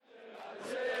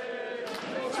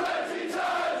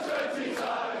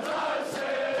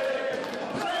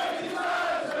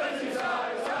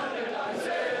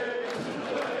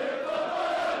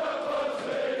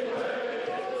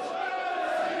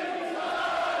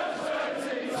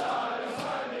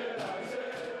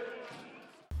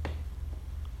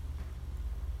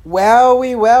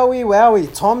Wowie, wowie,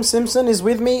 wowie. Tom Simpson is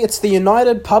with me. It's the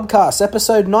United Pubcast,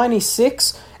 episode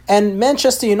 96, and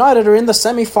Manchester United are in the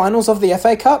semi-finals of the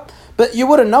FA Cup. But you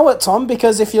wouldn't know it, Tom,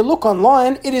 because if you look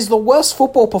online, it is the worst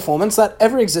football performance that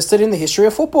ever existed in the history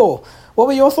of football. What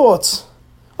were your thoughts?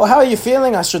 Or how are you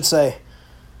feeling, I should say?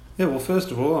 Yeah, well, first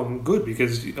of all, I'm good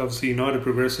because obviously United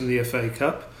progressed in the FA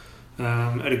Cup.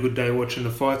 Had a good day watching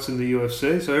the fights in the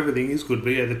UFC, so everything is good.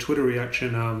 But yeah, the Twitter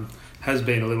reaction has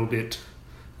been a little bit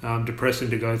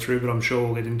depressing to go through, but I'm sure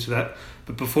we'll get into that.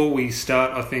 But before we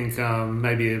start, I think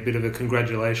maybe a bit of a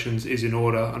congratulations is in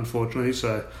order, unfortunately.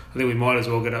 So I think we might as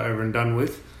well get it over and done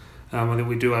with. I think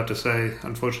we do have to say,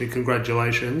 unfortunately,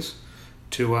 congratulations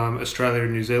to Australia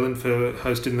and New Zealand for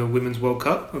hosting the Women's World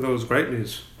Cup. I thought it was great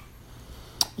news.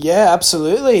 Yeah,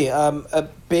 absolutely. A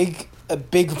big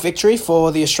victory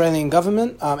for the Australian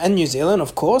government and New Zealand,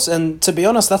 of course. And to be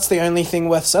honest, that's the only thing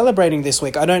worth celebrating this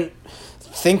week. I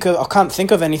can't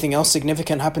think of anything else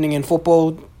significant happening in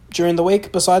football during the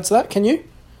week besides that. Can you?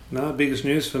 No, biggest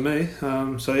news for me.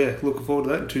 So yeah, looking forward to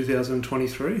that in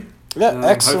 2023. Yeah,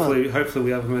 excellent. Hopefully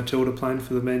we have a Matilda playing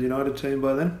for the Man United team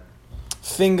by then.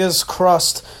 Fingers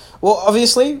crossed. Well,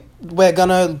 obviously, we're going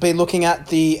to be looking at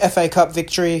the FA Cup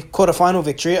quarter-final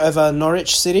victory over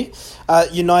Norwich City.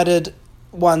 United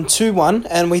won 2-1,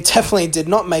 and we definitely did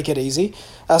not make it easy.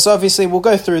 So obviously, we'll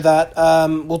go through that.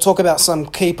 We'll talk about some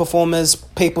key performers,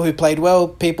 people who played well,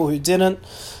 people who didn't.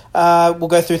 We'll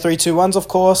go through 3-2-1s, of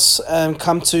course, and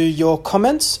come to your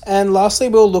comments. And lastly,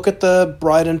 we'll look at the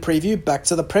Brighton preview back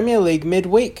to the Premier League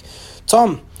midweek.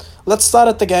 Tom, let's start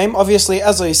at the game. Obviously,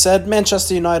 as I said,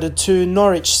 Manchester United 2,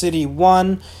 Norwich City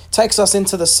 1, takes us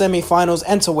into the semi-finals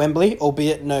and to Wembley,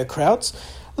 albeit no crowds.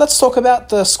 Let's talk about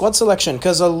the squad selection,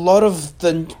 because a lot of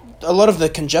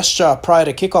the conjecture prior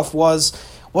to kickoff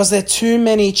was there too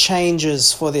many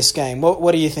changes for this game?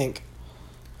 What do you think?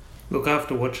 Look,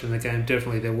 after watching the game,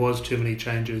 definitely there was too many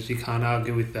changes. You can't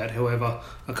argue with that. However,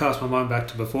 I cast my mind back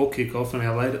to before kickoff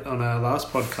on our last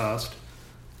podcast,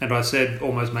 and I said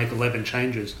almost make 11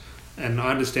 changes. And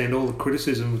I understand all the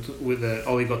criticism with that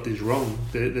Ollie got this wrong.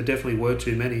 There definitely were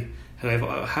too many. However,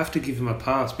 I have to give him a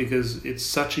pass because it's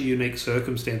such a unique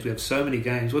circumstance. We have so many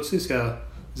games. What's this?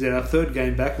 Is it our third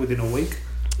game back within a week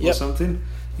or something?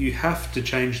 You have to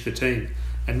change the team.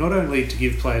 And not only to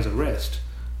give players a rest,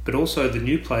 but also the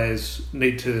new players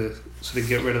need to sort of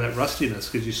get rid of that rustiness,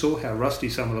 because you saw how rusty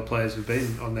some of the players have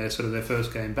been on their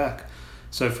first game back.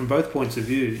 So from both points of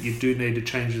view, you do need to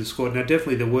change the squad. Now,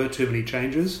 definitely there were too many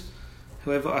changes.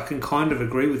 However, I can kind of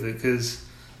agree with it because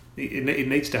it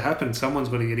needs to happen. Someone's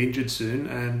going to get injured soon,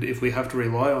 and if we have to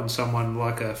rely on someone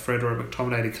like a Fred or a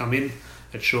McTominay to come in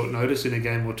at short notice in a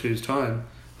game or two's time,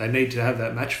 they need to have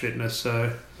that match fitness.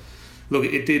 So, look,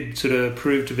 it did sort of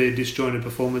prove to be a disjointed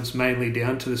performance, mainly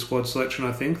down to the squad selection,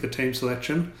 I think, the team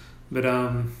selection. But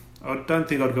I don't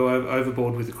think I'd go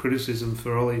overboard with the criticism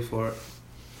for Ollie for it.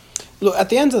 Look, at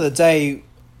the end of the day,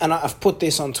 and I've put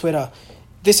this on Twitter,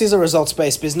 this is a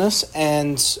results-based business,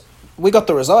 and we got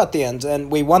the result at the end,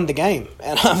 and we won the game.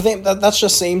 And I think that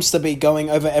just seems to be going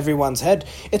over everyone's head.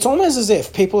 It's almost as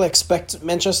if people expect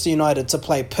Manchester United to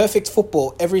play perfect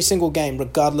football every single game,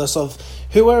 regardless of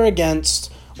who we're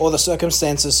against or the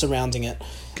circumstances surrounding it.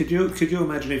 Could you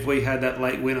imagine if we had that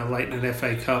late winner late in an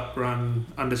FA Cup run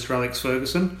under Sir Alex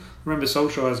Ferguson? Remember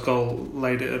Solskjaer's goal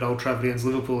late at Old Trafford against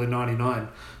Liverpool in '99?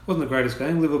 Wasn't the greatest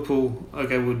game. Liverpool,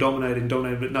 we were dominating,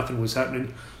 but nothing was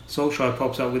happening. Solskjaer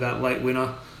pops up with that late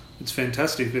winner. It's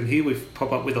fantastic. And here we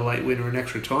pop up with a late winner in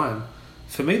extra time.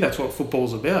 For me, that's what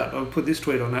football's about. I'll put this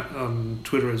tweet on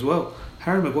Twitter as well.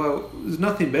 Harry Maguire, there's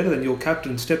nothing better than your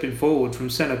captain stepping forward from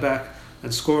centre-back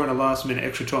and scoring a last-minute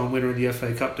extra-time winner in the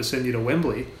FA Cup to send you to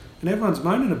Wembley. And everyone's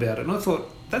moaning about it. And I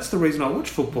thought, that's the reason I watch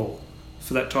football,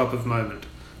 for that type of moment.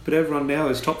 But everyone now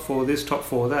is top four this, top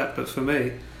four that. But for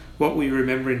me, what will you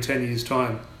remember in 10 years'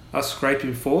 time? Us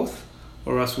scraping fourth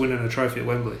or us winning a trophy at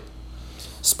Wembley?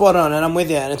 Spot on, and I'm with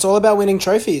you. And it's all about winning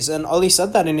trophies. And Ollie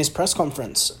said that in his press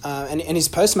conference and in his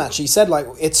post-match. He said,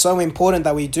 it's so important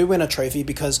that we do win a trophy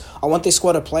because I want this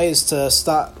squad of players to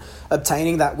start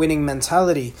obtaining that winning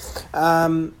mentality.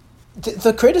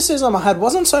 The criticism I had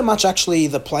wasn't so much actually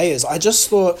the players. I just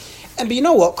thought, but you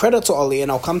know what? Credit to Ollie,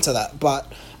 and I'll come to that.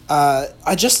 But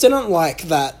I just didn't like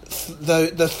that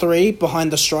the three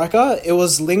behind the striker. It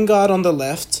was Lingard on the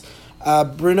left,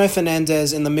 Bruno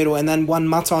Fernandes in the middle, and then Juan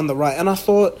Mata on the right. And I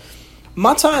thought,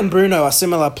 Mata and Bruno are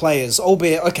similar players,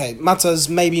 albeit, Mata's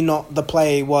maybe not the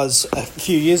player he was a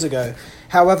few years ago.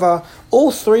 However,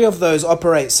 all three of those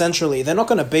operate centrally. They're not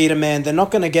going to beat a man. They're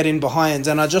not going to get in behind.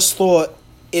 And I just thought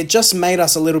it just made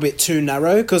us a little bit too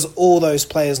narrow because all those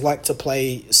players like to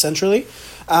play centrally.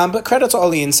 But credit to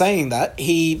Ollie in saying that.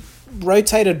 He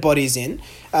rotated bodies in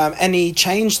and he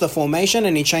changed the formation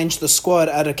and he changed the squad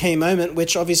at a key moment,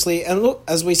 which obviously, and look,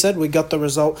 as we said, we got the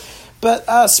result.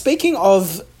 But speaking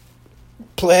of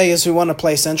players who want to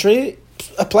play centrally,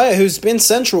 a player who's been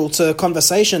central to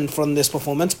conversation from this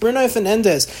performance, Bruno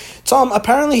Fernandes. Tom,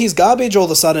 apparently he's garbage all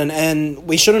of a sudden, and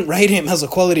we shouldn't rate him as a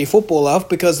quality footballer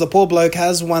because the poor bloke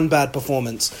has one bad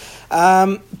performance.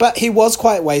 But he was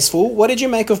quite wasteful. What did you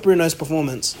make of Bruno's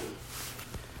performance?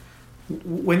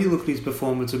 When you look at his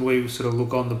performance and we sort of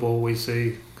look on the ball, we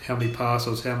see how many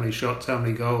passes, how many shots, how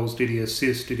many goals, did he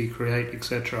assist, did he create,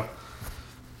 etc.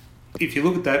 If you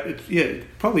look at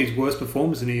that, probably his worst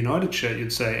performance in a United shirt,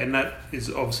 you'd say, and that is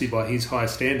obviously by his high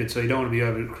standard, so you don't want to be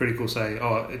overcritical, say,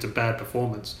 oh, it's a bad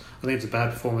performance. I think it's a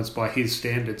bad performance by his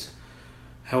standards.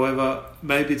 However,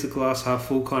 maybe it's a glass half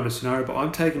full kind of scenario, but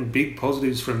I'm taking big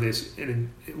positives from this,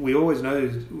 and we've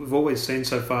always seen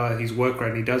so far his work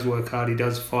rate, and he does work hard, he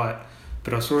does fight,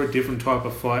 but I saw a different type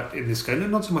of fight in this game,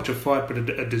 not so much a fight, but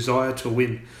a desire to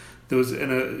win. It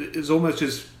was almost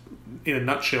just, in a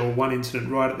nutshell, one incident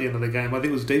right at the end of the game. I think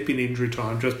it was deep in injury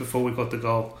time, just before we got the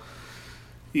goal.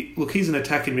 Look, he's an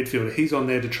attacking midfielder. He's on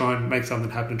there to try and make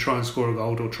something happen, try and score a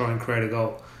goal or try and create a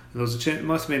goal. And there was a chance, it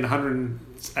must have been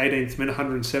 118th minute,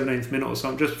 117th minute or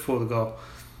something, just before the goal.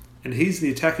 And he's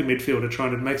the attacking midfielder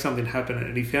trying to make something happen,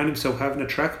 and he found himself having to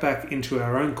track back into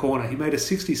our own corner. He made a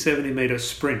 60-70 metre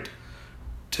sprint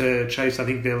to chase, I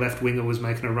think their left winger was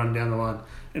making a run down the line.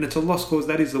 And it's a lost cause.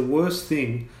 That is the worst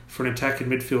thing for an attacking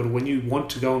midfielder when you want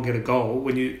to go and get a goal,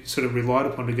 when you sort of relied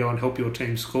upon to go and help your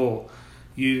team score.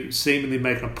 You seemingly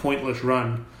making a pointless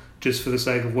run just for the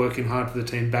sake of working hard for the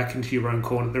team back into your own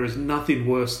corner. There is nothing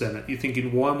worse than it. You're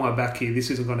thinking, why am I back here? This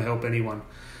isn't going to help anyone.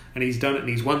 And he's done it, and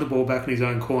he's won the ball back in his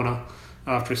own corner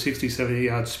after a 60-70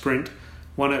 yard sprint.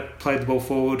 Won it, played the ball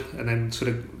forward, and then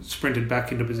sort of sprinted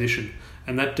back into position.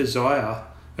 And that desire,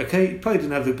 okay, he probably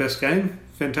didn't have the best game.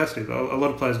 Fantastic. A lot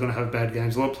of players are going to have bad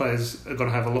games. A lot of players are going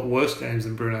to have a lot worse games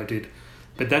than Bruno did.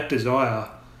 But that desire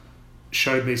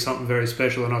showed me something very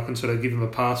special, and I can sort of give him a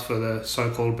pass for the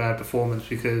so-called bad performance,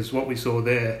 because what we saw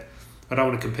there, I don't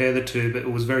want to compare the two, but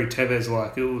it was very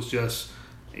Tevez-like. It was just,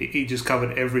 he just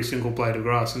covered every single blade of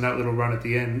grass, and that little run at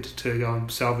the end to go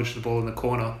and salvage the ball in the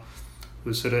corner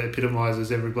was sort of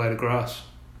epitomises every blade of grass.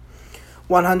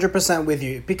 100% with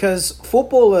you, because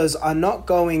footballers are not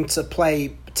going to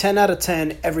play 10 out of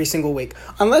 10 every single week,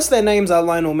 unless their names are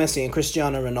Lionel Messi and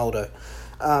Cristiano Ronaldo.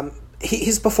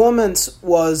 His performance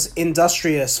was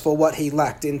industrious for what he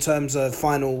lacked in terms of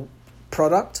final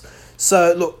product.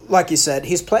 So, look, like you said,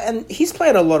 he's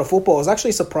played a lot of football. I was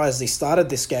actually surprised he started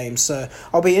this game, so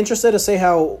I'll be interested to see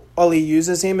how Ollie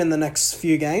uses him in the next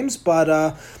few games,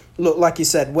 but look, like you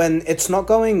said, when it's not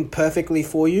going perfectly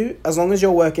for you, as long as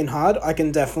you're working hard, I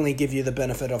can definitely give you the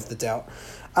benefit of the doubt.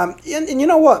 And you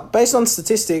know what? Based on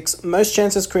statistics, most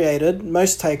chances created,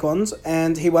 most take-ons,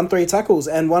 and he won 3 tackles,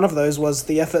 and one of those was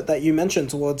the effort that you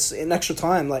mentioned towards in extra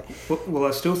time. Well,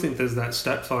 I still think there's that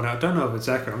stat flying out. I don't know if it's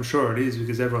accurate. I'm sure it is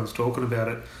because everyone's talking about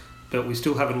it, but we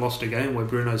still haven't lost a game where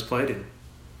Bruno's played in.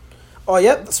 Oh,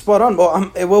 yeah, spot on.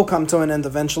 Well, it will come to an end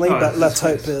eventually, but let's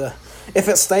hope that if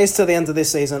it stays to the end of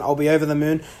this season, I'll be over the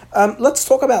moon. Let's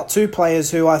talk about 2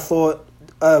 players who I thought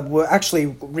were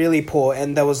actually really poor,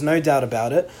 and there was no doubt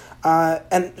about it.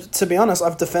 And to be honest,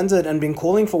 I've defended and been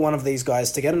calling for one of these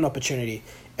guys to get an opportunity.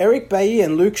 Eric Bailly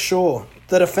and Luke Shaw.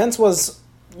 The defence was,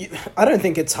 I don't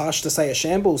think it's harsh to say, a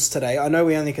shambles today. I know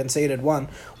we only conceded 1.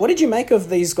 What did you make of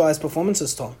these guys'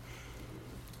 performances, Tom?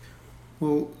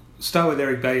 Well, start with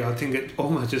Eric Bailly. I think it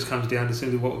almost just comes down to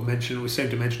simply what we mentioned. We seem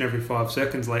to mention every 5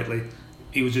 seconds lately.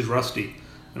 He was just rusty.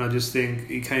 And I just think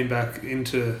he came back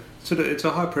into it's a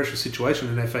high pressure situation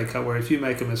in an FA Cup where if you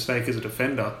make a mistake as a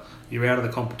defender, you're out of the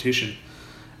competition.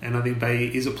 And I think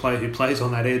Bailly is a player who plays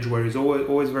on that edge where he's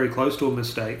always very close to a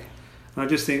mistake. And I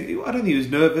don't think he was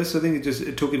nervous. I think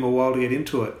it took him a while to get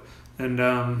into it. And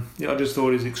I just thought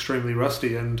he was extremely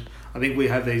rusty. And I think we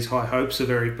have these high hopes of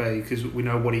Eric Bailly because we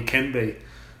know what he can be.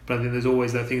 But I think there's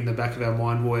always that thing in the back of our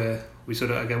mind where we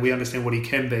we understand what he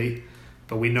can be,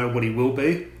 but we know what he will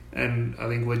be. And I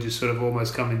think we're just sort of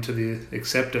almost coming to the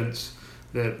acceptance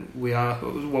that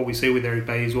what we see with Eric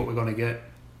Bailly is what we're going to get.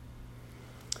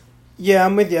 Yeah,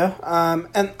 I'm with you.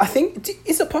 And I think,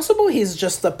 is it possible he's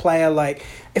just a player like,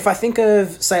 if I think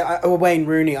of, say, Wayne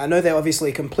Rooney, I know they're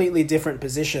obviously completely different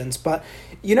positions, but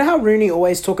you know how Rooney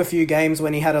always took a few games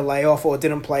when he had a layoff or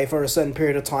didn't play for a certain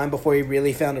period of time before he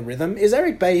really found a rhythm? Is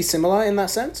Eric Bailly similar in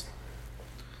that sense?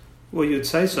 Well, you'd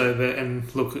say so,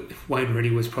 and look, Wayne Rooney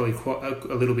was probably quite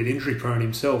a little bit injury prone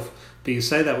himself, but you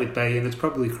say that with Bay, and it's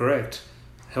probably correct.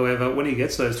 However, when he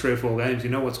gets those 3 or 4 games, you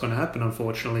know what's going to happen,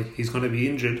 unfortunately. He's going to be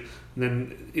injured, and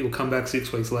then he'll come back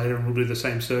 6 weeks later and we'll do the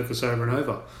same circus over and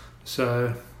over.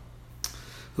 So,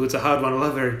 look, it's a hard one. I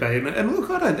love Eric Bay. And look,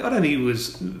 I don't think he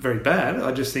was very bad.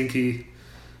 I just think he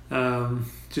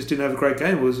just didn't have a great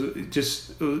game. It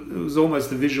was almost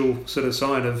the visual sort of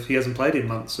sign of he hasn't played in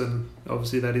months, and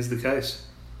obviously that is the case.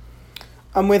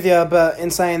 I'm with you, but in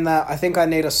saying that, I think I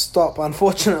need to stop,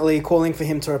 unfortunately, calling for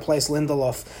him to replace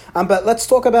Lindelof. But let's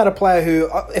talk about a player who,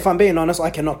 if I'm being honest, I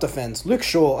cannot defend. Luke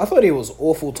Shaw. I thought he was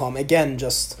awful, Tom. Again,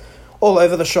 just all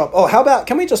over the shop. Oh,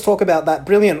 can we just talk about that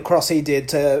brilliant cross he did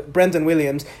to Brendan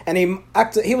Williams? And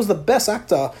he was the best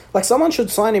actor. Like, someone should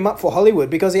sign him up for Hollywood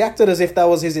because he acted as if that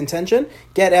was his intention.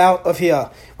 Get out of here.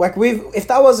 Like, if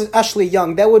that was Ashley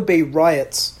Young, there would be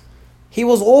riots. He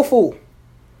was awful.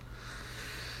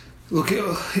 Look,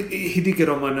 he did get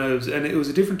on my nerves, and it was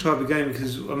a different type of game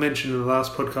because I mentioned in the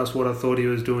last podcast what I thought he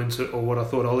was doing, or what I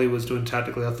thought Ollie was doing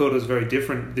tactically. I thought it was very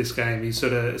different this game. He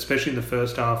sort of, especially in the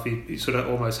first half, he sort of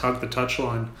almost hugged the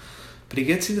touchline. But he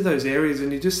gets into those areas,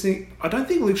 and you just think, I don't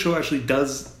think Luke Shaw actually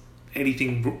does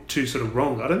anything too sort of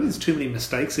wrong. I don't think there's too many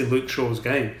mistakes in Luke Shaw's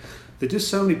game. There's just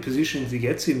so many positions he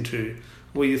gets into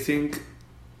where you think,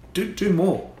 do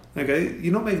more. Okay,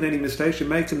 you're not making any mistakes. You're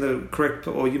making the correct,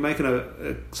 or you're making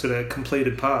a sort of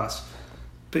completed pass.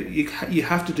 But you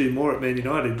have to do more at Man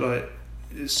United. Like,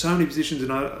 there's so many positions,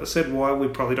 and I said why we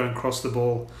probably don't cross the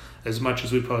ball as much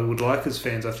as we probably would like as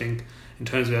fans. I think in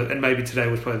terms of, and maybe today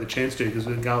was probably the chance to, because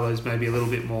Gallo's maybe a little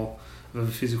bit more of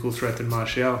a physical threat than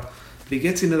Martial. But he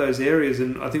gets into those areas,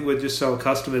 and I think we're just so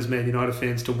accustomed as Man United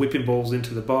fans to whipping balls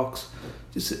into the box.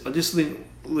 I just think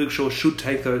Luke Shaw should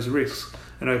take those risks.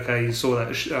 And okay, you saw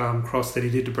that cross that he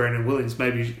did to Brandon Williams.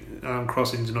 Maybe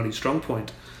crossing's not his strong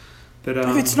point. But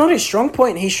if it's not his strong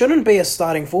point, he shouldn't be a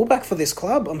starting fullback for this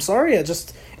club. I'm sorry,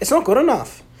 it's not good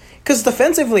enough. Because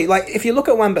defensively, like, if you look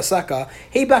at Wan-Bissaka,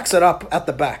 he backs it up at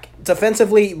the back.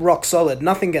 Defensively, rock solid.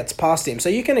 Nothing gets past him. So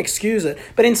you can excuse it.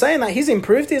 But in saying that, he's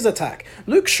improved his attack.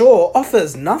 Luke Shaw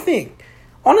offers nothing.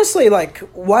 Honestly, like,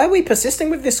 why are we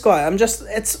persisting with this guy?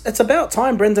 It's about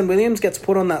time Brendan Williams gets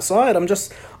put on that side.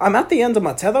 I'm at the end of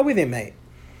my tether with him, mate.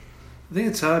 I think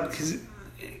it's hard because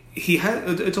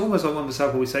it's almost like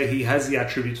Wan-Bissaka, we say he has the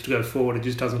attributes to go forward, it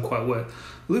just doesn't quite work.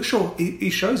 Luke Shaw,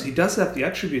 he shows he does have the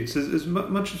attributes. As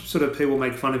much as sort of people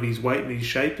make fun of his weight and his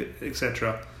shape,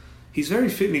 etc., he's very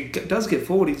fit and he does get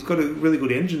forward. He's got a really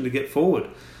good engine to get forward.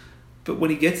 But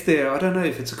when he gets there, I don't know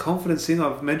if it's a confidence thing.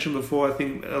 I've mentioned before, I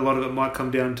think a lot of it might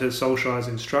come down to Solskjaer's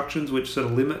instructions, which sort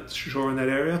of limits Shaw in that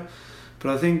area.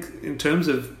 But I think in terms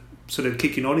of sort of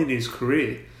kicking on in his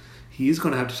career, he is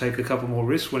going to have to take a couple more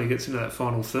risks when he gets into that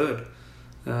final third,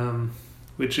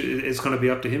 which is going to be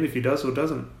up to him if he does or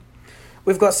doesn't.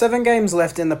 We've got 7 games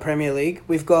left in the Premier League.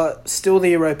 We've got still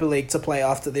the Europa League to play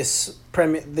after this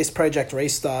Project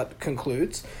Restart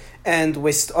concludes. And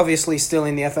we're obviously still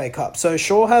in the FA Cup. So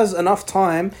Shaw has enough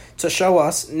time to show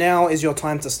us, now is your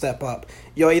time to step up.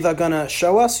 You're either going to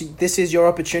show us this is your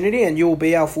opportunity and you will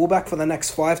be our fullback for the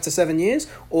next 5 to 7 years,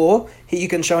 or you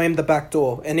can show him the back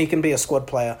door and he can be a squad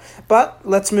player. But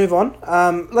let's move on.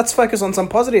 Let's focus on some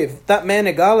positive. That man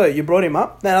Ighalo, you brought him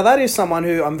up. Now that is someone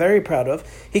who I'm very proud of.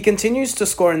 He continues to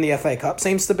score in the FA Cup.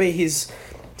 Seems to be his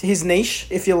niche,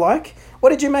 if you like. What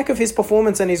did you make of his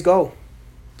performance and his goal?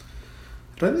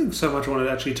 I don't think so much I want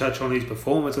to actually touch on his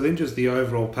performance. I think just the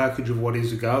overall package of what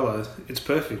is Ighalo, it's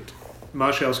perfect.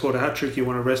 Martial scored a hat-trick, you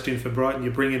want to rest in for Brighton,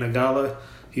 you bring in Ighalo,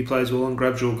 he plays well and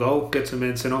grabs your goal, gets a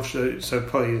man sent off, so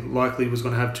probably likely was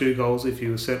going to have 2 goals if he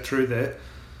was set through there.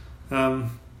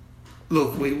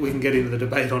 Look, we can get into the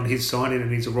debate on his signing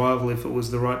and his arrival, if it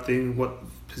was the right thing, what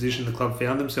position the club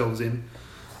found themselves in.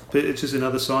 But it's just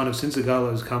another sign of since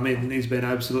Ighalo's come in, he's been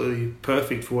absolutely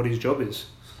perfect for what his job is.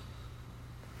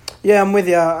 Yeah, I'm with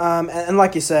you. And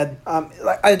like you said,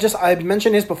 I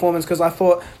mentioned his performance because I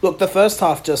thought, look, the first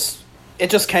half just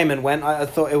came and went. I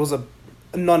thought it was a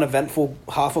non-eventful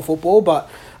half of football, but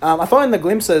I thought in the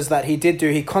glimpses that he did do,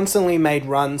 he constantly made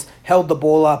runs, held the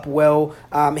ball up well.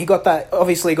 He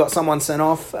obviously got someone sent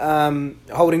off,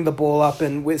 holding the ball up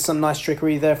and with some nice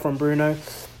trickery there from Bruno.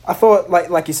 I thought,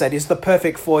 like you said, he's the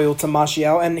perfect foil to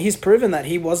Martial, and he's proven that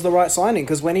he was the right signing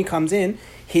because when he comes in,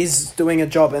 he's doing a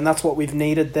job, and that's what we've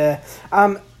needed there.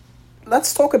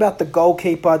 Let's talk about the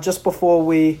goalkeeper just before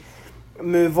we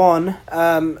move on.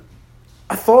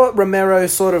 I thought Romero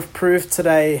sort of proved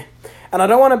today, and I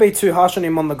don't want to be too harsh on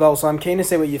him on the goal, so I'm keen to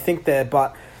see what you think there,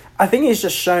 but I think he's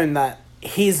just shown that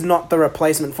he's not the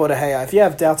replacement for De Gea. If you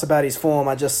have doubts about his form,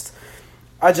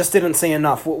 I just didn't see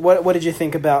enough. What did you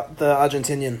think about the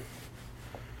Argentinian?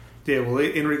 Yeah, well,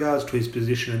 in regards to his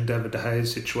position and David De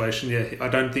Gea's situation, yeah, I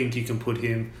don't think you can put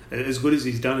him, as good as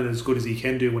he's done and as good as he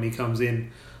can do when he comes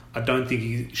in, I don't think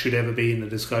he should ever be in the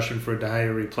discussion for a De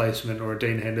Gea replacement or a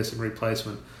Dean Henderson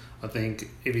replacement. I think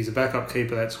if he's a backup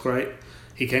keeper, that's great.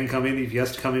 He can come in. If he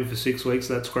has to come in for 6 weeks,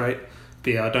 that's great.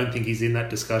 But yeah, I don't think he's in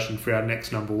that discussion for our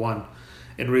next number one.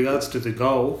 In regards to the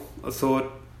goal, I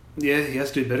thought, yeah, he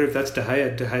has to do better. If that's De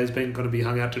Gea, De Gea's going to be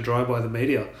hung out to dry by the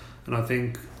media. And I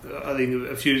think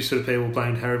a few sort of people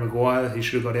blamed Harry Maguire. He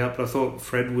should have got out, but I thought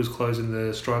Fred was closing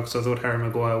the strikes. I thought Harry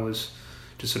Maguire was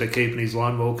just sort of keeping his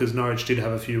line well, because Norwich did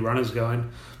have a few runners going.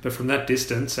 But from that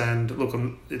distance, and look,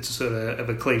 it's sort of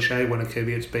a cliche when a keeper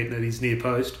gets beaten at his near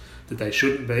post that they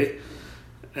shouldn't be.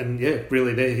 And yeah,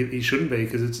 really there he shouldn't be,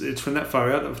 because it's from that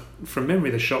far out. From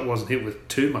memory, the shot wasn't hit with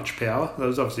too much power. That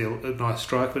was obviously a nice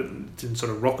strike, but it didn't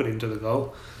sort of rocket into the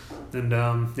goal. And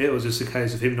yeah, it was just a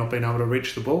case of him not being able to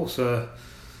reach the ball. So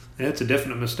yeah, it's a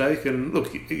definite mistake. And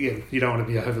look, yeah, you don't want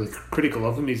to be overly critical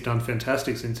of him. He's done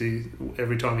fantastic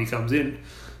every time he comes in.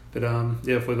 But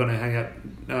yeah, if we're going to hang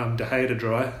out De Gea to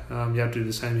dry, you have to do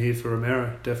the same here for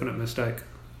Romero. Definite mistake.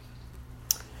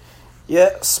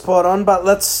 Yeah, spot on. But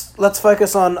let's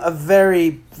focus on a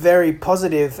very, very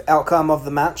positive outcome of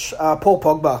the match. Paul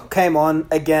Pogba came on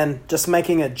again, just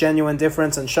making a genuine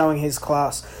difference and showing his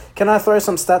class. Can I throw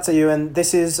some stats at you? And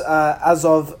this is as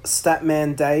of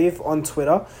Statman Dave on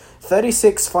Twitter.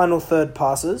 36 final third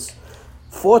passes,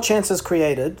 4 chances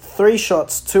created, 3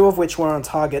 shots, 2 of which were on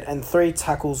target, and 3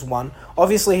 tackles won.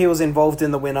 Obviously, he was involved in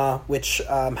the winner, which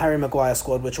Harry Maguire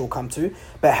scored, which we'll come to.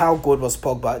 But how good was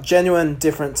Pogba? Genuine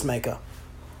difference maker.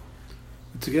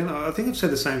 Again, I think I've said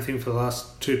the same thing for the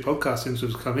last 2 podcasts since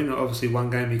we've come in. Obviously,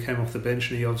 one game he came off the bench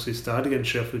and he obviously started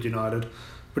against Sheffield United.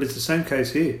 But it's the same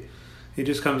case here. He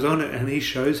just comes on and he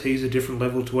shows he's a different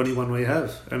level to anyone we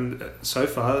have. And so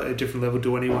far, a different level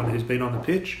to anyone who's been on the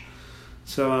pitch.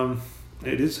 So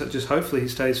it is just hopefully he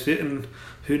stays fit. And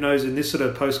who knows, in this sort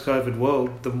of post-COVID world,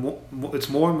 it's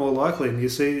more and more likely. And you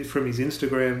see from his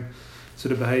Instagram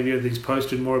sort of behaviour that he's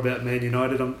posted more about Man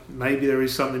United. Maybe there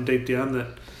is something deep down that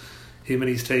him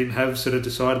and his team have sort of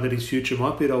decided that his future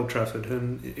might be at Old Trafford.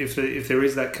 And if there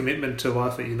is that commitment to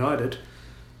life at United,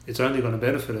 it's only going to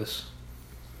benefit us.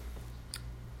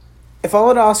 If I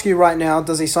were to ask you right now,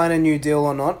 does he sign a new deal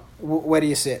or not? Where do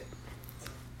you sit?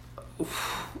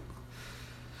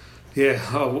 Yeah,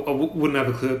 I wouldn't have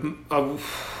a clue.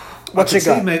 What's your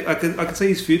gut? I could see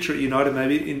his future at United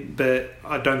maybe, but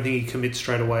I don't think he commits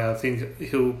straight away. I think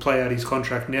he'll play out his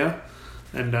contract now,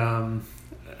 and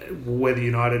whether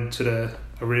United sort of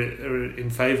are in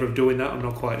favour of doing that, I'm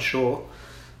not quite sure.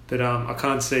 But I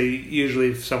can't see, usually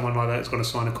if someone like that's going to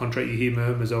sign a contract, you hear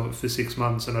murmurs of it for 6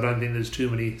 months, and I don't think there's too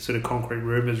many sort of concrete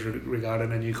rumours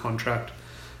regarding a new contract.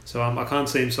 So I can't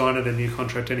see him signing a new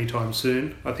contract anytime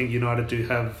soon. I think United do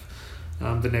have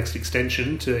the next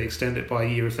extension to extend it by a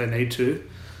year if they need to.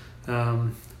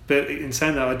 But in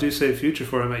saying that, I do see a future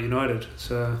for him at United.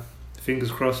 So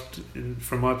fingers crossed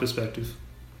from my perspective.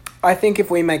 I think if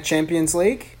we make Champions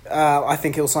League, I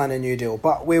think he'll sign a new deal.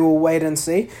 But we will wait and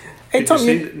see. Hey, Tom,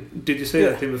 did you see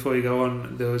that thing before you go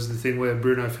on? There was the thing where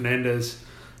Bruno Fernandes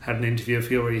had an interview, I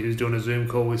feel, where he was doing a Zoom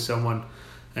call with someone,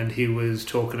 and he was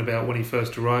talking about when he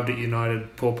first arrived at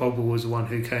United, Paul Pogba was the one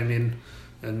who came in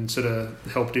and sort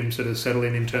of helped him sort of settle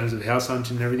in terms of house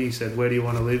hunting and everything. He said, where do you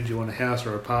want to live? Do you want a house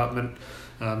or apartment?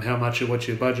 How much? What's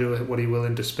your budget? What are you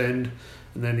willing to spend?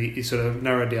 And then he sort of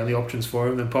narrowed down the options for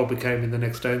him. Then Pogba came in the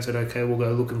next day and said, okay, we'll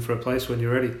go looking for a place when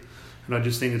you're ready. And I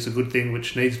just think it's a good thing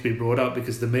which needs to be brought up,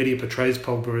 because the media portrays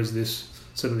Pogba as this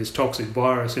sort of this toxic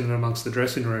virus in and amongst the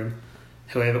dressing room.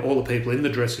 However, all the people in the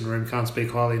dressing room can't speak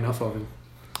highly enough of him.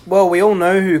 Well, we all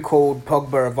know who called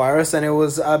Pogba a virus, and it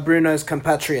was Bruno's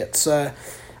compatriot. So,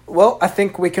 well, I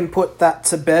think we can put that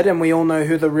to bed, and we all know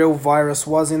who the real virus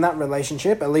was in that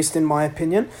relationship, at least in my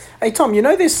opinion. Hey, Tom, you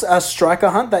know this striker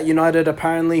hunt that United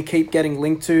apparently keep getting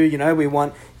linked to? You know, we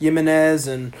want Jimenez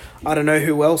and I don't know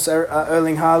who else,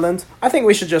 Erling Haaland. I think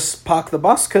we should just park the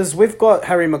bus, because we've got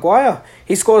Harry Maguire.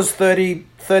 He scores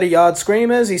 30-yard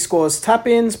screamers, he scores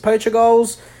tap-ins, poacher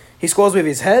goals, he scores with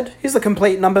his head. He's the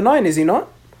complete number 9, is he not?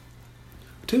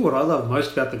 I'll tell you what I love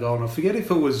most about the goal, and I forget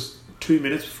if it was 2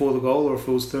 minutes before the goal or if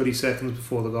it was 30 seconds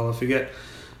before the goal, I forget.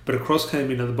 But a cross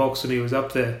came into the box and he was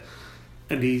up there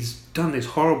and he's done this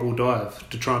horrible dive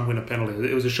to try and win a penalty.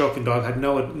 It was a shocking dive, had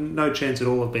no chance at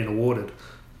all of being awarded.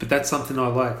 But that's something I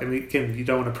like. And again, you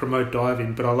don't want to promote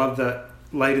diving, but I love that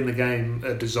late in the game,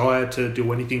 a desire to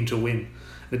do anything to win.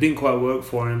 It didn't quite work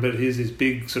for him, but here's this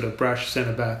big sort of brash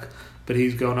centre-back but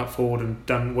he's gone up forward and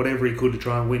done whatever he could to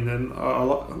try and win. And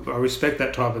I respect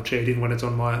that type of cheating when it's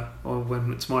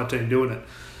when it's my team doing it.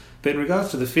 But in regards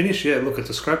to the finish, yeah, look,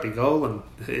 it's a scrappy goal, and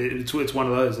it's one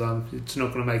of those. It's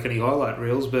not going to make any highlight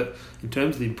reels, but in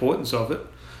terms of the importance of it,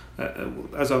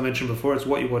 as I mentioned before, it's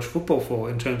what you watch football for.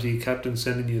 In terms of your captain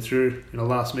sending you through in a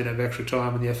last minute of extra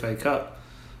time in the FA Cup,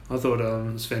 I thought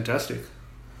it was fantastic.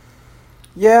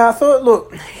 Yeah, I thought,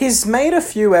 look, he's made a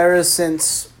few errors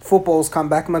since football's come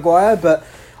back, Maguire, but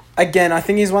again, I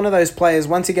think he's one of those players,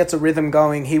 once he gets a rhythm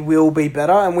going, he will be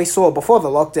better. And we saw before the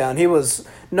lockdown, he was,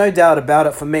 no doubt about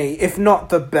it for me, if not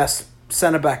the best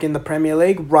centre-back in the Premier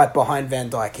League, right behind Van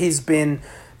Dijk. He's been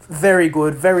very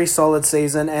good, very solid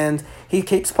season, and he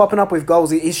keeps popping up with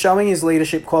goals. He's showing his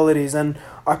leadership qualities, and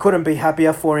I couldn't be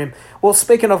happier for him. Well,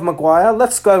 speaking of Maguire,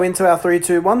 let's go into our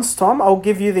 3-2-1s. Tom, I'll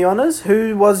give you the honours.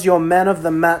 Who was your man of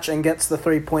the match and gets the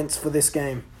 3 points for this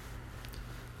game?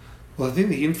 Well, I think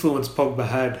the influence Pogba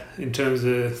had in terms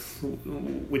of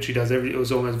which he does it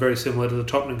was almost very similar to the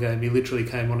Tottenham game. He literally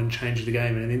came on and changed the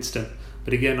game in an instant.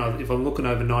 But again, if I'm looking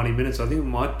over 90 minutes, I think it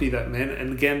might be that man.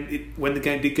 And again, when the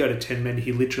game did go to 10 men,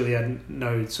 he literally had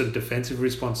no sort of defensive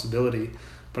responsibility.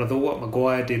 But I thought what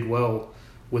Maguire did well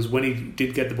was when he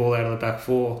did get the ball out of the back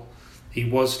four, he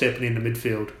was stepping into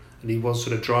midfield and he was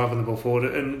sort of driving the ball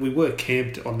forward. And we were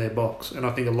camped on their box. And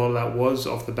I think a lot of that was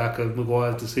off the back of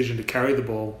Maguire's decision to carry the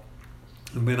ball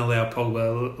and then allow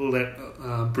Pogba,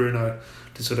 let Bruno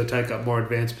to sort of take up more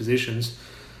advanced positions.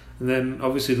 And then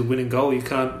obviously the winning goal, you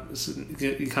can't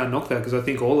knock that, because I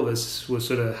think all of us were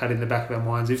sort of had in the back of our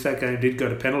minds, if that game did go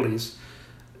to penalties,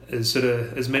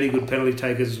 as many good penalty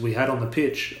takers as we had on the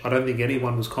pitch, I don't think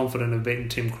anyone was confident of beating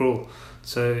Tim Krul.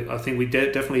 So I think we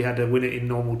definitely had to win it in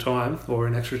normal time or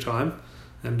in extra time.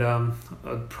 And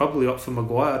I'd probably opt for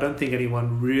Maguire. I don't think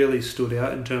anyone really stood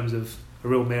out in terms of a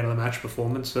real man of the match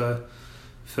performance. So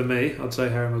for me, I'd say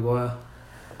Harry Maguire.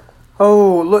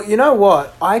 Oh, look, you know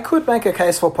what? I could make a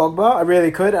case for Pogba. I really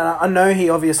could. And I know he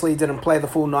obviously didn't play the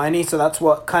full 90, so that's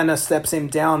what kind of steps him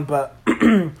down. But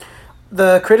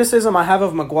the criticism I have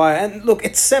of Maguire, and look,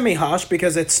 it's semi-harsh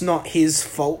because it's not his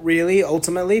fault really,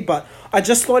 ultimately, but I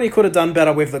just thought he could have done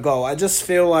better with the goal. I just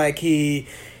feel like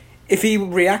if he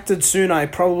reacted sooner, he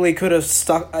probably could have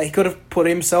he could have put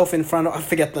himself in front of, I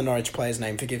forget the Norwich player's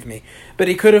name, forgive me, but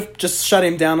he could have just shut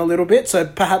him down a little bit, so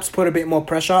perhaps put a bit more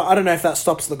pressure. I don't know if that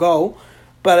stops the goal,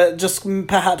 but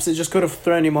perhaps it just could have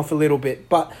thrown him off a little bit.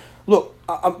 But look,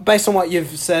 based on what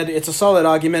you've said, it's a solid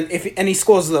argument. And he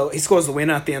scores the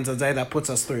winner at the end of the day, that puts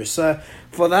us through. So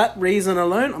for that reason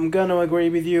alone, I'm going to agree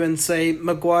with you and say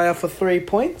Maguire for 3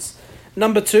 points.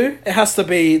 Number 2, it has to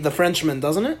be the Frenchman,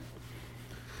 doesn't it?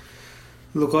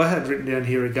 Look, I had written down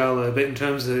here Igalo, but in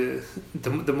terms of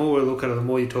the more we look at it, the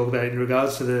more you talk about it in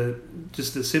regards to the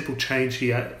simple change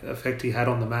effect he had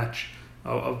on the match.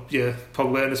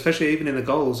 Pogba, and especially even in the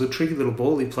goal, it was a tricky little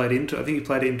ball he played into. I think he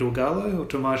played it into Igalo or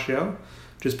to Martial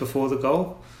just before the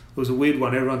goal. It was a weird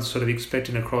one. Everyone's sort of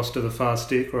expecting a cross to the far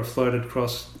stick or a floated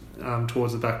cross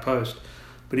towards the back post,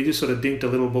 but he just sort of dinked a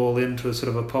little ball into a sort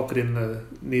of a pocket in the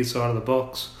near side of the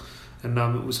box. And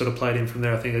it was sort of played in from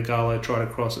there. I think Igalo tried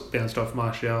to cross it, bounced off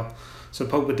Martial. So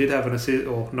Pogba did have an assist,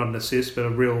 or not an assist, but a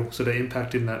real sort of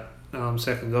impact in that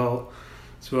second goal.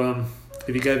 So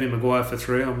if you gave me Maguire for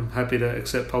 3, I'm happy to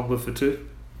accept Pogba for 2.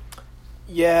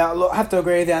 Yeah, look, I have to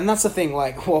agree with that, and that's the thing. I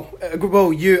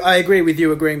agree with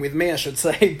you agreeing with me, I should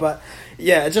say. But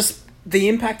yeah, just the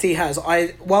impact he has.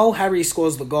 While Harry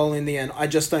scores the goal in the end, I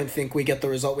just don't think we get the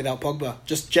result without Pogba.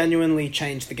 Just genuinely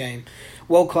changed the game.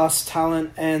 World-class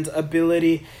talent and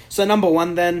ability. So number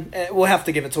 1 then, we'll have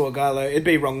to give it to Igalo. It'd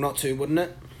be wrong not to, wouldn't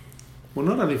it? Well,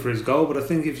 not only for his goal, but I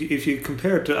think if you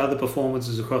compare it to other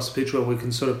performances across the pitch where we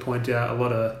can sort of point out a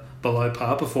lot of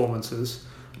below-par performances,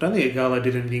 I don't think Igalo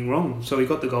did anything wrong. So he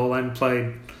got the goal and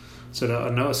played sort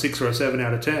of, a 6 or a 7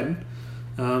 out of 10.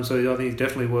 So I think he's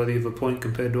definitely worthy of a point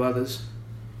compared to others.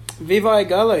 Viva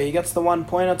Igalo, he gets the 1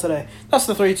 pointer today. That's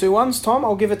the 3-2-1s. Tom,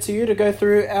 I'll give it to you to go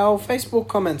through our Facebook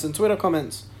comments and Twitter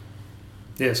comments.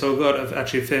 Yeah, so I've got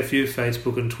actually a fair few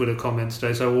Facebook and Twitter comments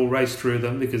today, so we'll race through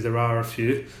them because there are a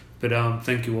few. But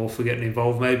thank you all for getting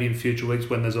involved. Maybe in future weeks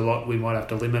when there's a lot, we might have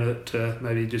to limit it to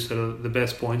maybe just the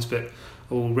best points, but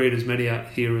we'll read as many out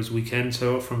here as we can.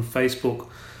 So from Facebook,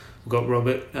 we've got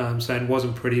Robert saying,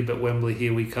 wasn't pretty, but Wembley,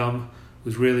 here we come.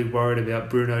 Was really worried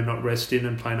about Bruno not resting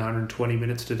and playing 120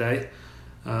 minutes today.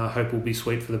 Hope will be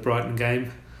sweet for the Brighton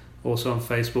game. Also on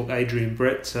Facebook, Adrian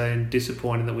Brett saying,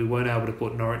 disappointed that we weren't able to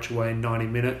put Norwich away in 90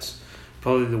 minutes.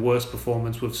 Probably the worst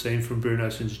performance we've seen from Bruno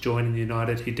since joining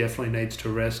United. He definitely needs to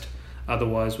rest.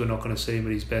 Otherwise, we're not going to see him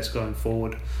at his best going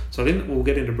forward. So I think we'll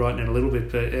get into Brighton in a little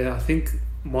bit, but I think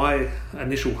my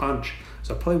initial hunch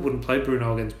is I probably wouldn't play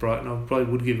Bruno against Brighton. I probably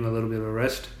would give him a little bit of a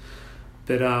rest.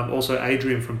 But also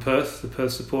Adrian from Perth, the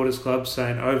Perth Supporters Club,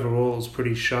 saying overall it was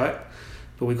pretty shite.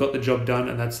 But we got the job done,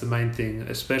 and that's the main thing.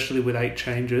 Especially with 8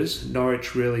 changes,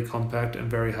 Norwich really compact and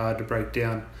very hard to break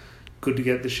down. Good to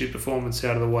get the shit performance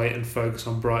out of the way and focus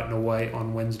on Brighton away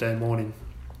on Wednesday morning.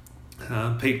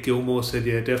 Pete Gilmore said,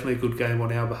 yeah, definitely a good game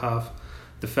on our behalf.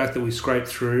 The fact that we scraped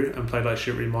through and played like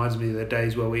shit reminds me of the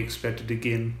days where we expected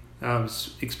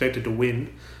to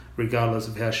win, regardless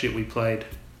of how shit we played.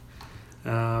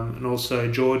 And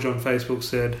also George on Facebook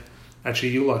said, actually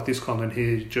you'll like this comment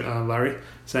here, Larry,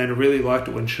 saying I really liked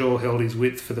it when Shaw held his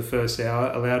width for the first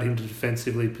hour, allowed him to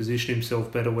defensively position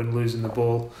himself better when losing the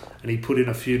ball, and he put in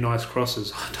a few nice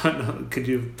crosses. I don't know, could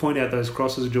you point out those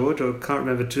crosses, George? I can't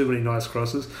remember too many nice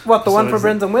crosses. What, the one for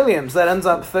Brendan Williams that ends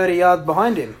up 30 yards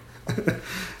behind him?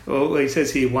 Well, he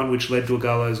says here one which led to a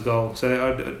Gallows goal.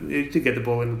 So he did get the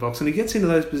ball in the box, and he gets into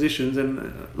those positions,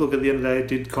 and look, at the end of the day, it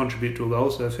did contribute to a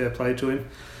goal, so fair play to him.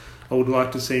 I would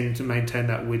like to see him to maintain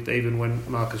that width even when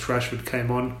Marcus Rashford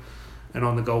came on. And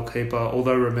on the goalkeeper,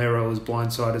 although Romero was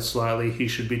blindsided slightly, he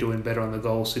should be doing better on the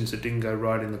goal since it didn't go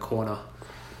right in the corner.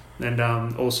 And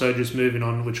also just moving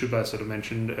on, which we both sort of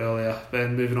mentioned earlier,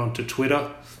 and moving on to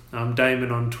Twitter.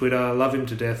 Damon on Twitter, I love him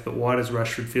to death, but why does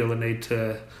Rashford feel the need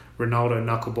to Ronaldo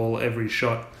knuckleball every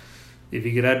shot? If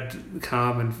he could add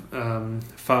calm and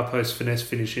far post finesse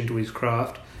finish into his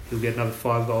craft, he'll get another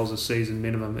 5 goals a season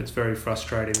minimum. It's very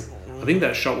frustrating. I think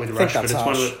that shot with Rashford, it's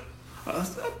one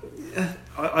of the...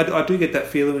 I do get that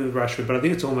feeling with Rashford, but I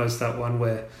think it's almost that one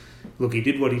where, look, he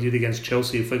did what he did against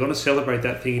Chelsea. If we're going to celebrate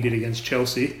that thing he did against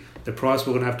Chelsea, the price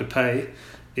we're going to have to pay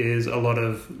is a lot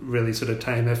of really sort of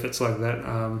tame efforts like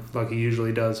that, like he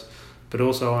usually does. But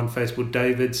also on Facebook,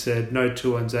 David said, no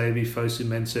Tuanzebe, Fosu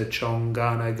Mensah, Chong,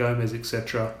 Garner, Gomez,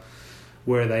 etc.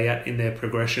 Where are they at in their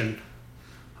progression?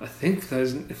 I think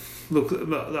there's a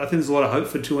lot of hope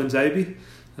for Tuanzebe.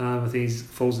 I think he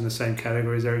falls in the same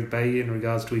category as Eric Bailly in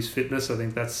regards to his fitness. I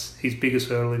think that's his biggest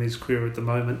hurdle in his career at the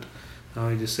moment.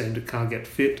 He just can't get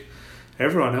fit.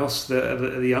 Everyone else,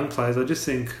 the young players, I just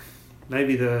think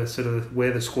maybe the sort of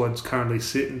where the squads currently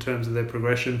sit in terms of their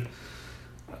progression,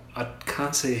 I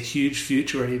can't see a huge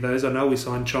future any of those. I know we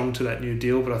signed Chong to that new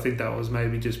deal, but I think that was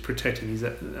maybe just protecting his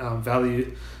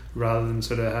value rather than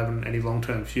sort of having any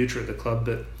long-term future at the club.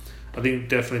 But I think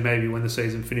definitely maybe when the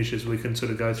season finishes, we can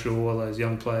sort of go through all those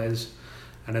young players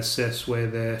and assess where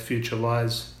their future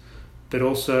lies. But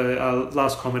also,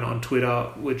 last comment on Twitter,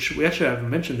 which we actually haven't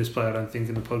mentioned this player, I don't think,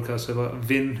 in the podcast. So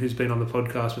Vin, who's been on the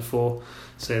podcast before,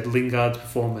 said Lingard's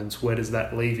performance, where does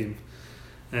that leave him?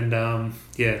 And I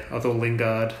thought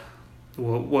Lingard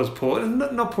was poor. And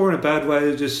not poor in a bad way,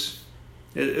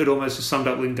 it almost just summed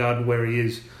up Lingard and where he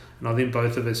is. And I think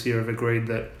both of us here have agreed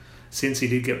that since he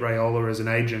did get Raiola as an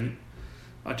agent,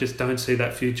 I just don't see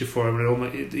that future for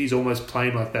him. He's almost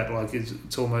playing like that. Like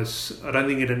it's almost, I don't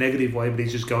think in a negative way, but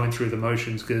he's just going through the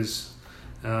motions because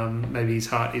maybe his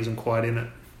heart isn't quite in it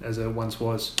as it once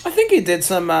was. I think he did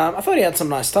some. I thought he had some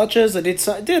nice touches. I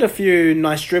did a few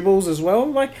nice dribbles as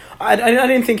well. Like I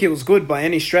didn't think he was good by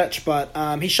any stretch, but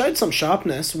he showed some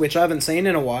sharpness, which I haven't seen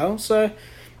in a while. So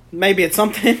maybe it's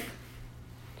something.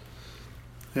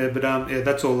 Yeah, but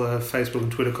that's all the Facebook and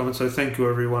Twitter comments. So thank you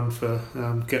everyone for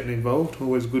getting involved.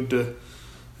 Always good to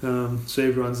see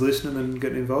everyone's listening and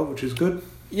getting involved, which is good.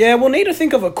 Yeah, we'll need to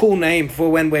think of a cool name for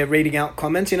when we're reading out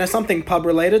comments. Something pub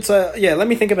related. So yeah, let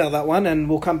me think about that one, and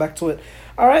we'll come back to it.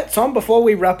 All right, Tom. Before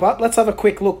we wrap up, let's have a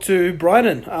quick look to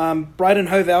Brighton. Brighton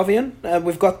Hove Albion.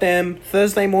 We've got them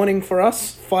Thursday morning for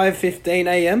us, 5:15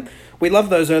 a.m. We love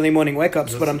those early morning wake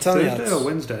ups, but I'm telling you, Thursday or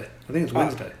Wednesday. I think it's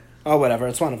Wednesday. Oh, whatever.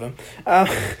 It's one of them.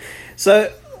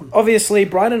 So, obviously,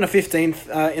 Brighton are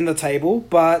 15th in the table,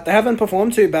 but they haven't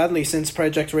performed too badly since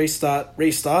Project Restart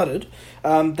restarted.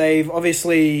 They've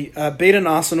obviously beaten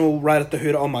Arsenal right at the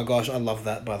hood. Oh, my gosh. I love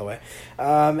that, by the way.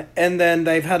 And then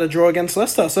they've had a draw against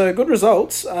Leicester. So, good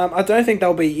results. I don't think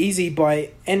they'll be easy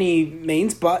by any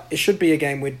means, but it should be a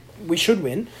game we should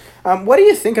win. What do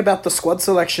you think about the squad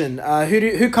selection?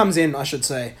 Who comes in, I should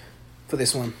say, for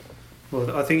this one?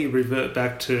 Well, I think he revert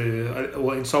back to...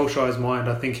 in Solskjaer's mind,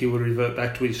 I think he would revert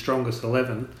back to his strongest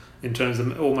 11 in terms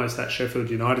of almost that Sheffield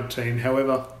United team.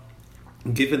 However,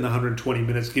 given the 120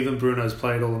 minutes, given Bruno's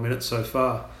played all the minutes so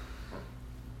far,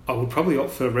 I would probably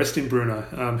opt for resting Bruno,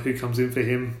 who comes in for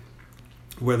him,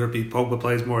 whether it be Pogba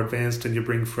plays more advanced and you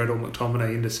bring Fred or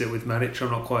McTominay in to sit with Matic,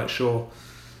 I'm not quite sure.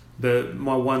 But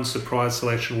my one surprise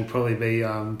selection will probably be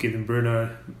giving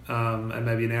Bruno and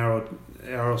maybe an hour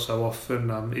or so off,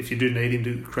 and if you do need him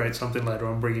to create something later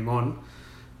on, bring him on.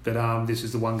 But this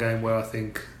is the one game where I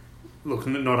think look,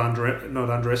 not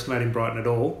underestimating Brighton at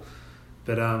all,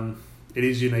 but it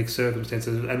is unique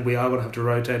circumstances, and we are going to have to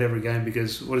rotate every game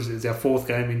because it's our fourth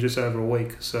game in just over a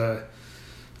week. So,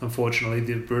 unfortunately,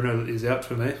 Bruno is out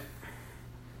for me.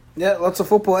 Yeah, lots of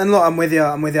football. And look, I'm with you.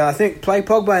 I think play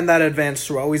Pogba in that advanced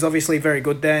role. He's obviously very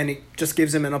good there, and it just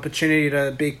gives him an opportunity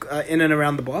to be in and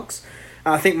around the box.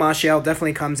 I think Martial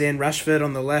definitely comes in. Rashford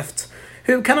on the left.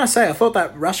 Who can I say? I thought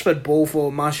that Rashford ball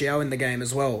for Martial in the game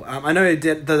as well. I know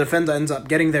the defender ends up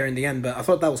getting there in the end, but I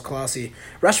thought that was classy.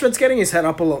 Rashford's getting his head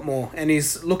up a lot more, and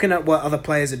he's looking at what other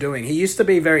players are doing. He used to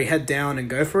be very head down and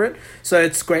go for it, so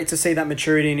it's great to see that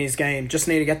maturity in his game. Just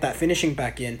need to get that finishing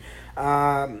back in.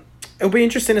 It'll be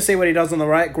interesting to see what he does on the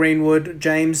right. Greenwood,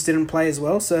 James didn't play as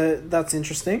well, so that's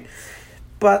interesting.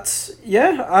 But,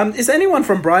 yeah, is there anyone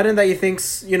from Brighton that you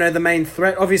think's, the main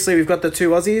threat? Obviously, we've got the two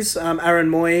Aussies, Aaron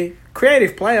Moy,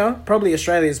 creative player, probably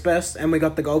Australia's best, and we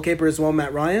got the goalkeeper as well,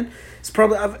 Matt Ryan. It's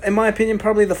probably, in my opinion,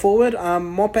 probably the forward.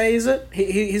 Mope, is it?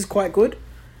 He's quite good.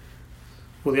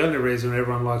 Well, the only reason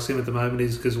everyone likes him at the moment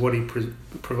is because what he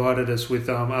provided us with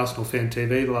Arsenal Fan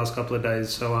TV the last couple of days.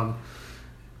 So,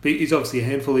 he's obviously a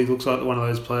handful. He looks like one of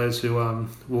those players who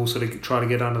will sort of try to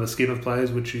get under the skin of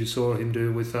players, which you saw him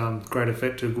do with great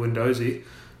effect to Guendouzi.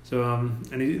 So,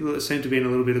 and he seemed to be in a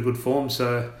little bit of good form.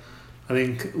 So, I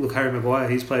think, look, Harry Maguire,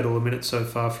 he's played all the minutes so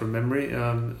far from memory,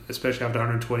 especially after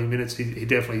 120 minutes. He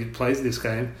definitely plays this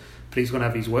game, but he's going to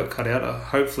have his work cut out.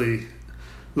 Hopefully,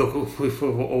 look, we've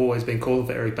always been calling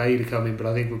for Eric Bailly to come in, but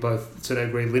I think we both sort of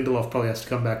agree Lindelof probably has to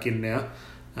come back in now.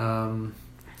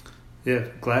 Yeah,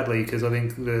 gladly, because I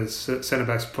think the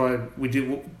centre-backs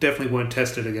definitely weren't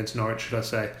tested against Norwich, should I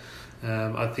say.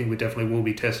 I think we definitely will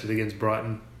be tested against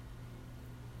Brighton.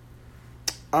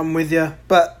 I'm with you,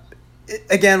 but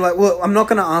again, I'm not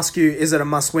going to ask you, is it a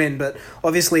must-win, but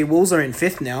obviously Wolves are in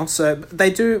 5th now, so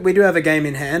we do have a game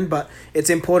in hand, but it's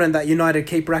important that United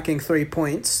keep racking 3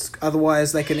 points,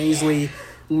 otherwise they can easily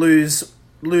lose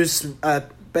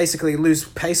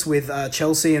pace with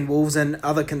Chelsea and Wolves and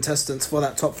other contestants for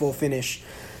that top 4 finish.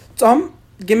 Tom,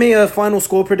 give me a final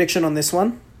score prediction on this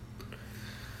one.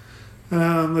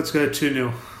 Let's go 2-0.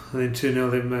 I think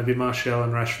 2-0, then maybe Martial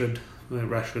and Rashford. I think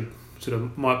Rashford sort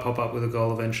of might pop up with a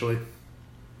goal eventually.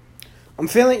 I'm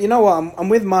feeling, I'm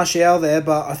with Martial there,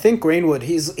 but I think Greenwood,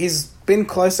 he's been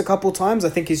close a couple of times. I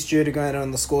think he's due to go in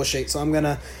on the score sheet, so I'm going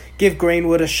to give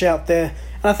Greenwood a shout there.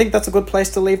 And I think that's a good place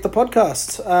to leave the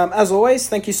podcast. As always,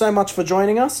 thank you so much for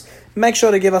joining us. Make sure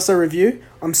to give us a review.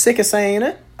 I'm sick of saying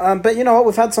it, but you know what?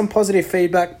 We've had some positive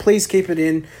feedback. Please keep it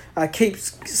in.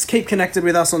 Keep connected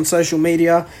with us on social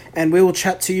media, and we will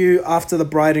chat to you after the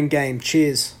Brighton game.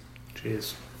 Cheers.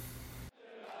 Cheers.